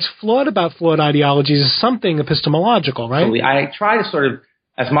 What's flawed about flawed ideologies is something epistemological, right? So I try to sort of,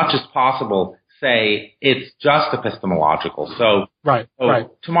 as much as possible, say it's just epistemological. So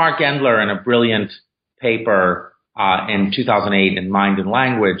Tamar Gendler, in a brilliant paper in 2008 in Mind and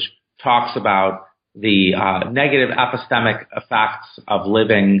Language, talks about the negative epistemic effects of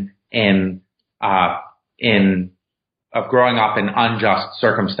living of growing up in unjust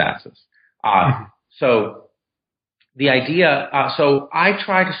circumstances. So the idea, so I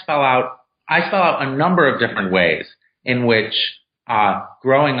try to spell out a number of different ways in which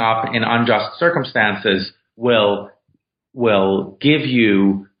growing up in unjust circumstances will give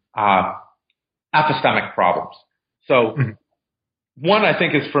you epistemic problems. So one I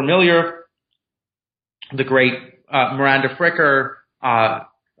think is familiar. The great Miranda Fricker and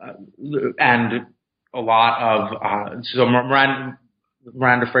a lot of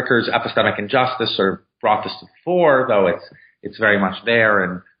Miranda Fricker's epistemic injustice sort of brought this to the fore, though it's very much there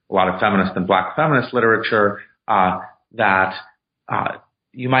in a lot of feminist and black feminist literature, that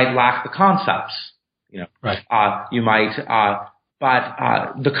you might lack the concepts, Right. You might, but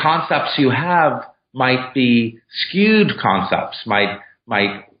the concepts you have might be skewed concepts, might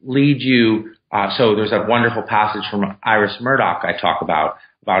lead you. So there's a wonderful passage from Iris Murdoch I talk about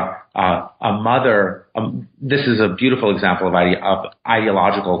a mother. This is a beautiful example of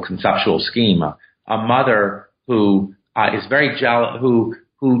ideological conceptual scheme. A mother who is very jealous,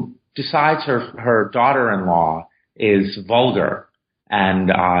 who decides her daughter-in-law is vulgar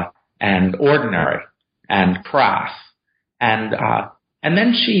and ordinary and crass, and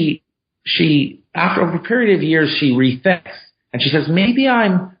then she after a period of years she rethinks and she says, maybe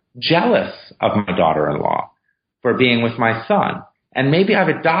I'm jealous of my daughter-in-law for being with my son. And maybe I've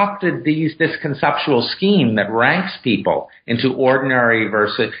adopted this conceptual scheme that ranks people into ordinary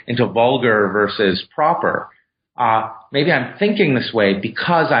into vulgar versus proper. Maybe I'm thinking this way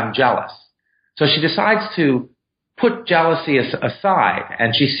because I'm jealous. So she decides to put jealousy aside,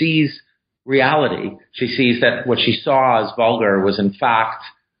 and she sees reality. She sees that what she saw as vulgar was in fact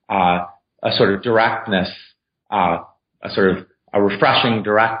a sort of directness, a refreshing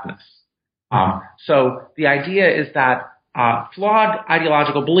directness. So the idea is that flawed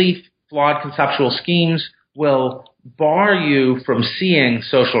ideological belief, flawed conceptual schemes will bar you from seeing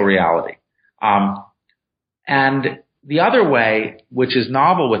social reality. And the other way, which is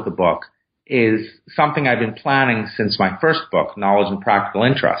novel with the book, is something I've been planning since my first book, Knowledge and Practical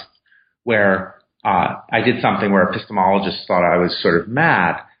Interests, where I did something where epistemologists thought I was sort of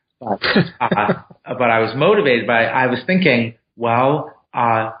mad. But I was motivated by, I was thinking,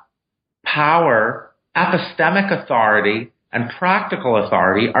 power, epistemic authority, and practical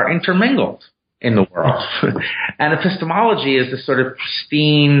authority are intermingled in the world. And epistemology is this sort of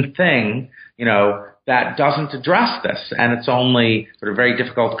pristine thing, that doesn't address this, and it's only sort of very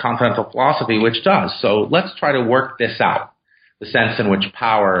difficult continental philosophy which does. So let's try to work this out, the sense in which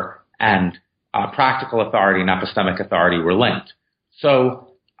power and practical authority and epistemic authority were linked.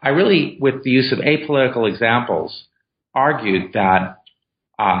 So I really, with the use of apolitical examples, argued that,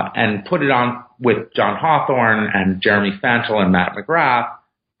 and put it on with John Hawthorne and Jeremy Fantle and Matt McGrath,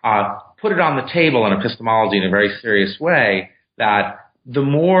 put it on the table in epistemology in a very serious way, that the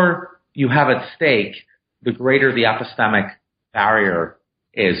more you have at stake, the greater the epistemic barrier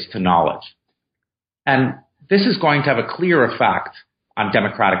is to knowledge. And this is going to have a clear effect on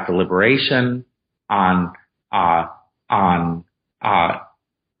democratic deliberation, on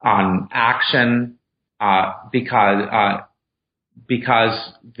action,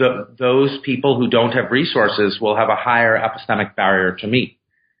 because those people who don't have resources will have a higher epistemic barrier to meet.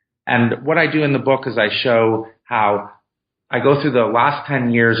 And what I do in the book is I show how I go through the last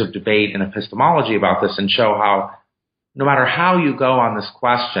 10 years of debate in epistemology about this and show how no matter how you go on this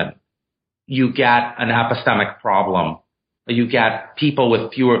question, you get an epistemic problem. You get people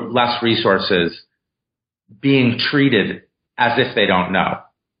with less resources being treated as if they don't know.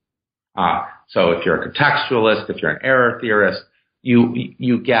 So if you're a contextualist, if you're an error theorist,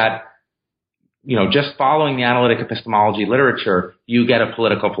 you get, just following the analytic epistemology literature, you get a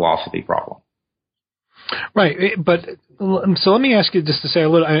political philosophy problem. Right, but so let me ask you just to say a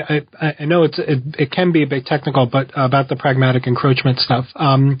little. I know it can be a bit technical, but about the pragmatic encroachment stuff,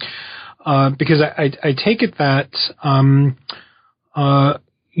 because I take it that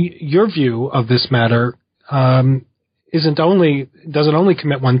your view of this matter doesn't only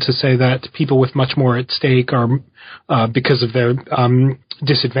commit one to say that people with much more at stake are because of their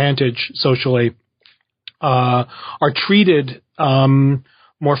disadvantage socially are treated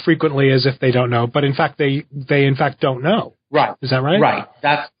more frequently as if they don't know, but in fact they in fact don't know. Right. Is that right? Right.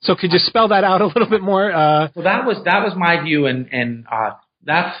 So could you spell that out a little bit more? Well, that was my view, and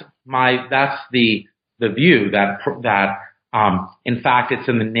that's the view that in fact it's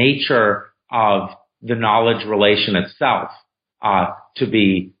in the nature of the knowledge relation itself to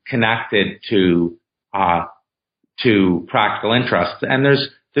be connected to practical interests. And there's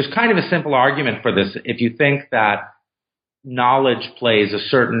kind of a simple argument for this. If you think that knowledge plays a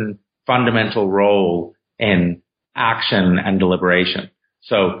certain fundamental role in action and deliberation.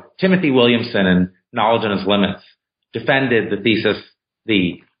 So Timothy Williamson in Knowledge and Its Limits defended the thesis,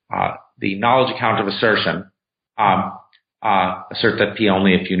 the knowledge account of assertion, assert that P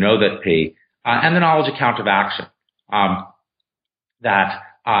only if you know that P, and the knowledge account of action, that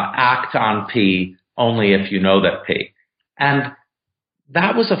act on P only if you know that P. And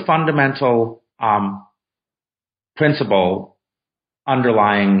that was a fundamental principle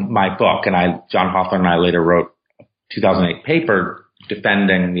underlying my book. And John Hawthorne and I later wrote a 2008 paper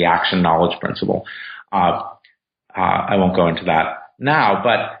defending the action knowledge principle. I won't go into that now,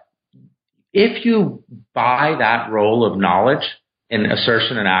 but if you buy that role of knowledge in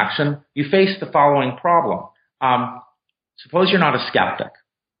assertion and action, you face the following problem. Suppose you're not a skeptic.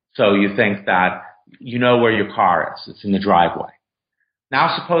 So you think that you know where your car is. It's in the driveway.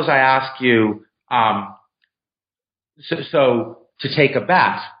 Now suppose I ask you, so to take a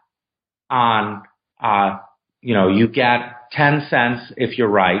bet on, you get 10 cents if you're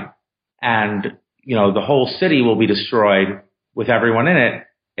right, and, the whole city will be destroyed with everyone in it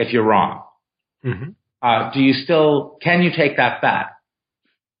if you're wrong. Mm-hmm. Can you take that bet?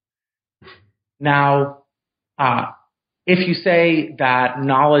 Now, if you say that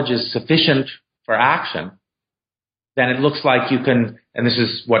knowledge is sufficient for action, then it looks like you can, and this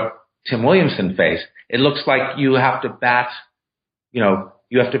is what Tim Williamson faced, it looks like you have to bet,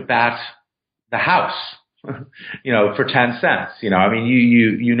 the house, for 10 cents. You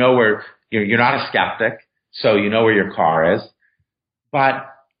know where, you're not a skeptic, so you know where your car is, but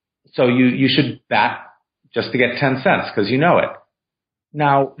so you should bet just to get 10 cents because you know it.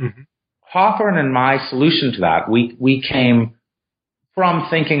 Now, mm-hmm. Hawthorne and my solution to that, we came from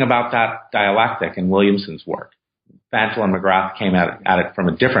thinking about that dialectic in Williamson's work. Fantle and McGrath came at it from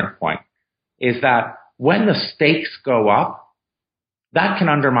a different point, is that when the stakes go up, that can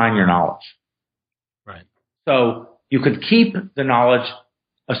undermine your knowledge. Right. So you could keep the knowledge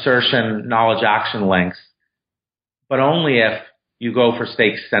assertion, knowledge action links, but only if you go for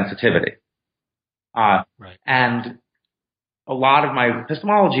stakes sensitivity. Right. And a lot of my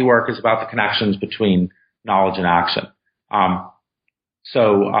epistemology work is about the connections between knowledge and action.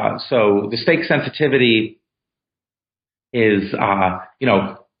 So the stake sensitivity is,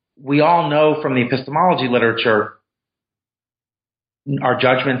 we all know from the epistemology literature, our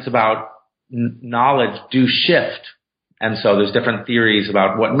judgments about knowledge do shift. And so there's different theories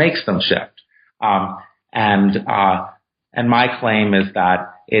about what makes them shift. And my claim is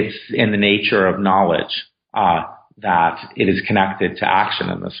that it's in the nature of knowledge that it is connected to action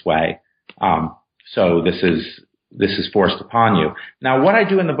in this way. So this is forced upon you. Now, what I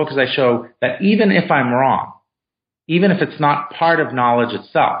do in the book is I show that even if I'm wrong, even if it's not part of knowledge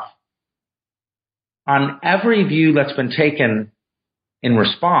itself, on every view that's been taken in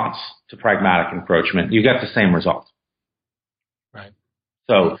response to pragmatic encroachment, you get the same result. Right.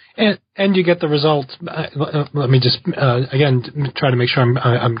 So, and you get the result. Let me just again try to make sure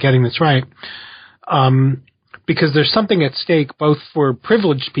I'm getting this right, because there's something at stake both for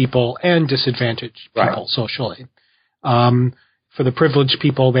privileged people and disadvantaged people socially. For the privileged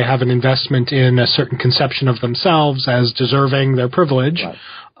people, they have an investment in a certain conception of themselves as deserving their privilege. Right.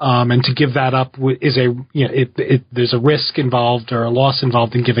 And to give that up is there's a risk involved or a loss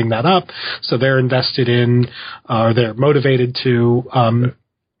involved in giving that up. So they're invested in, or they're motivated to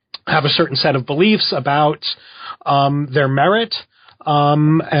have a certain set of beliefs about their merit,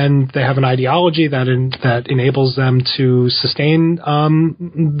 and they have an ideology that enables them to sustain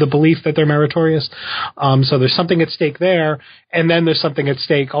the belief that they're meritorious. So there's something at stake there, and then there's something at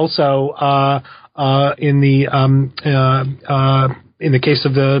stake also in the case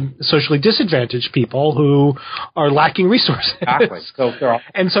of the socially disadvantaged people who are lacking resources. Exactly.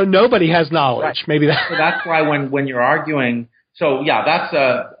 And so nobody has knowledge. Right. Maybe so that's why when you're arguing, so yeah,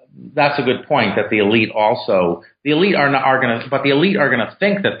 that's a good point that the elite are going to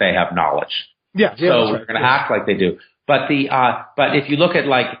think that they have knowledge. Yeah. So they're going to act like they do. But but if you look at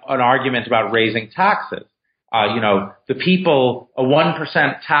like an argument about raising taxes, the people, a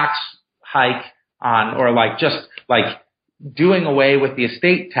 1% tax hike on, or like just like doing away with the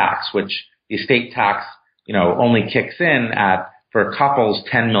estate tax, which the estate tax, only kicks in for couples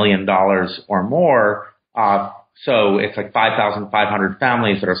 $10 million or more. So it's like 5,500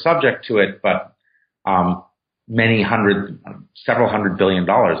 families that are subject to it, but several hundred billion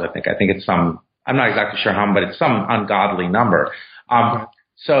dollars, I think. I think it's I'm not exactly sure how, but it's some ungodly number.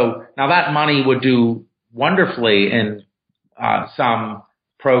 So now that money would do wonderfully in some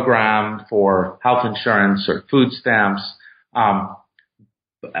program for health insurance or food stamps.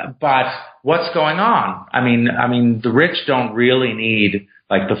 But what's going on? I mean, the rich don't really need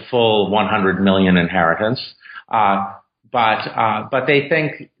like the full 100 million inheritance. But they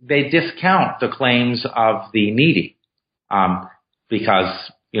think they discount the claims of the needy,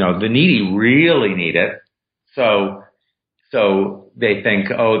 because, the needy really need it. So they think,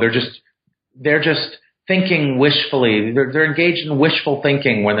 they're just thinking wishfully. They're engaged in wishful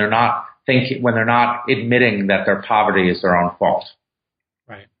thinking when they're not admitting that their poverty is their own fault.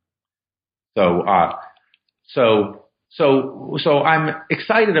 Right. So I'm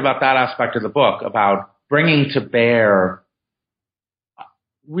excited about that aspect of the book, about bringing to bear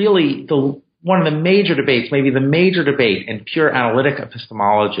really one of the major debates, maybe the major debate in pure analytic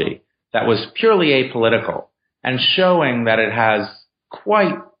epistemology that was purely apolitical, and showing that it has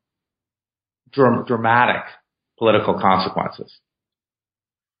quite dramatic political consequences.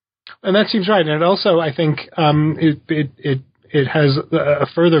 And that seems right. And it also, I think, it has a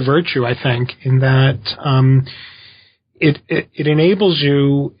further virtue, I think, in that it enables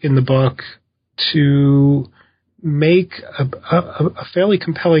you in the book to make a fairly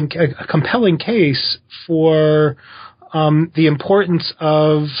compelling case for the importance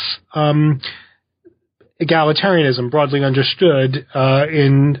of egalitarianism, broadly understood,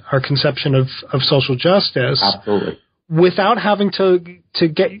 in our conception of social justice. Absolutely. Without having to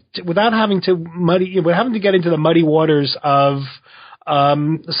get into the muddy waters of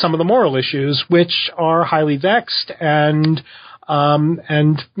some of the moral issues, which are highly vexed and well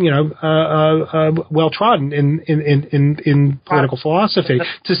trodden in political philosophy.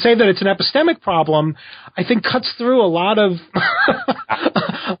 To say that it's an epistemic problem, I think cuts through a lot of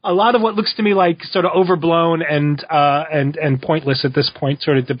what looks to me like sort of overblown and pointless at this point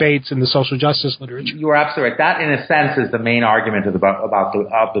sort of debates in the social justice literature. You are absolutely right. That, in a sense, is the main argument of the book.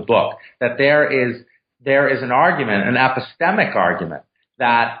 That there is an argument, an epistemic argument,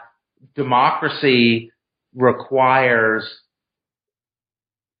 that democracy requires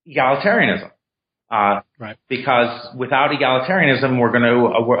egalitarianism. Right. Because without egalitarianism, we're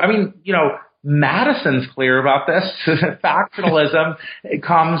going to, Madison's clear about this. Factionalism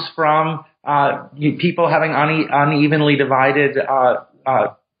comes from people having unevenly divided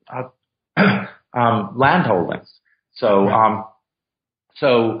landholdings. So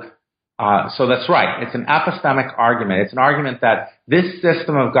that's right. It's an epistemic argument. It's an argument that this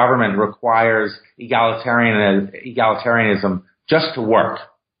system of government requires egalitarianism just to work.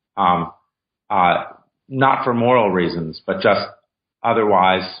 Not for moral reasons, but just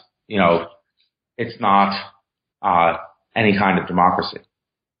otherwise, it's not any kind of democracy.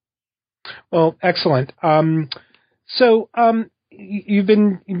 Well, excellent. So you've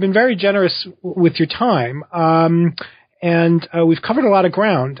been very generous with your time, and we've covered a lot of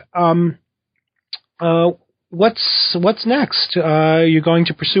ground. What's next? You're going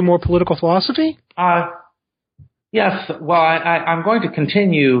to pursue more political philosophy? Yes. Well, I'm going to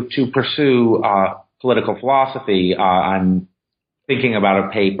continue to pursue political philosophy. I'm thinking about a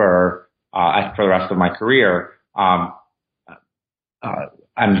paper for the rest of my career. I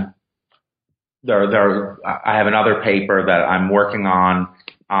have another paper that I'm working on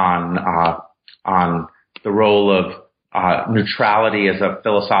the role of neutrality as a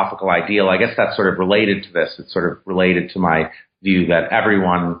philosophical ideal. I guess that's sort of related to this. It's sort of related to my view that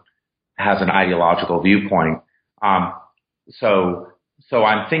everyone has an ideological viewpoint. So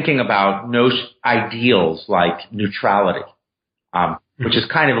I'm thinking about ideals like neutrality, which is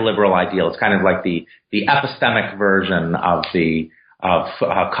kind of a liberal ideal. It's kind of like the epistemic version of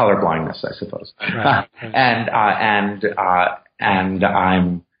colorblindness, I suppose. Right. And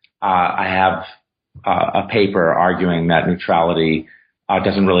I have a paper arguing that neutrality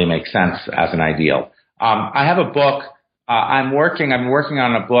doesn't really make sense as an ideal. I have a book. I'm working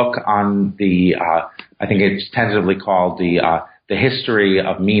on a book on I think it's tentatively called the History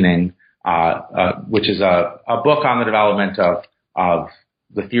of Meaning, which is a book on the development of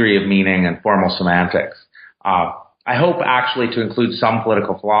the theory of meaning and formal semantics. I hope actually to include some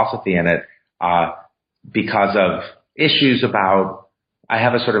political philosophy in it, because of issues about, I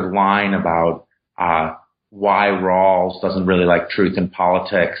have a sort of line about why Rawls doesn't really like truth in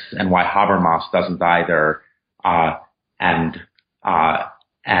politics and why Habermas doesn't either.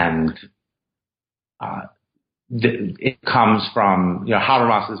 It comes from,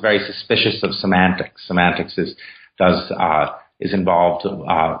 Habermas is very suspicious of semantics. Semantics is involved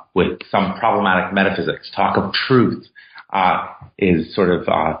with some problematic metaphysics. Talk of truth is sort of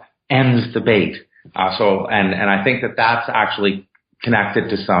ends debate. And I think that that's actually connected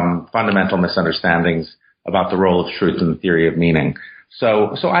to some fundamental misunderstandings about the role of truth in the theory of meaning.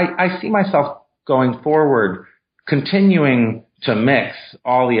 So I see myself going forward continuing to mix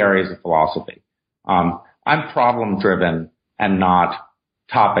all the areas of philosophy. I'm problem-driven and not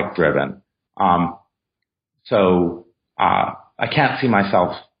topic-driven. So I can't see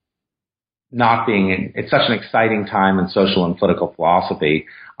myself not being it's such an exciting time in social and political philosophy,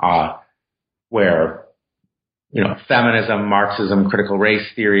 where, feminism, Marxism, critical race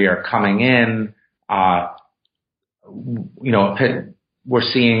theory are coming in. We're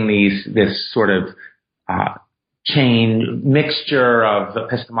seeing this sort of mixture of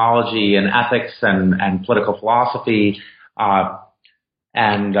epistemology and ethics and political philosophy.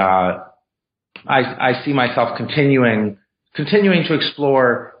 And I see myself continuing to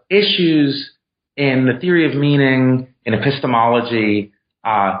explore issues in the theory of meaning, in epistemology,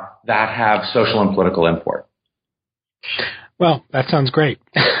 that have social and political import. Well, that sounds great.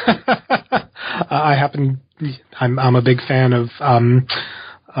 I'm a big fan of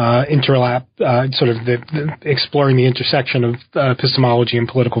interlap, sort of exploring the intersection of epistemology and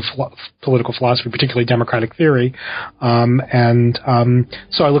political philosophy, particularly democratic theory.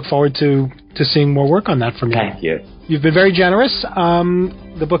 So I look forward to seeing more work on that from you. Thank you. You've been very generous.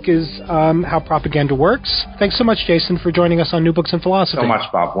 The book is How Propaganda Works. Thanks so much, Jason, for joining us on New Books in Philosophy. So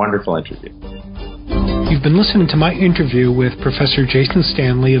much, Bob. Wonderful interview. You've been listening to my interview with Professor Jason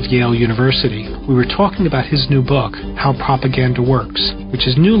Stanley of Yale University. We were talking about his new book, How Propaganda Works, which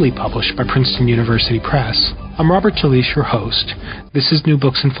is newly published by Princeton University Press. I'm Robert Talisse, your host. This is New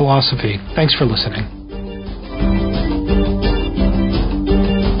Books in Philosophy. Thanks for listening.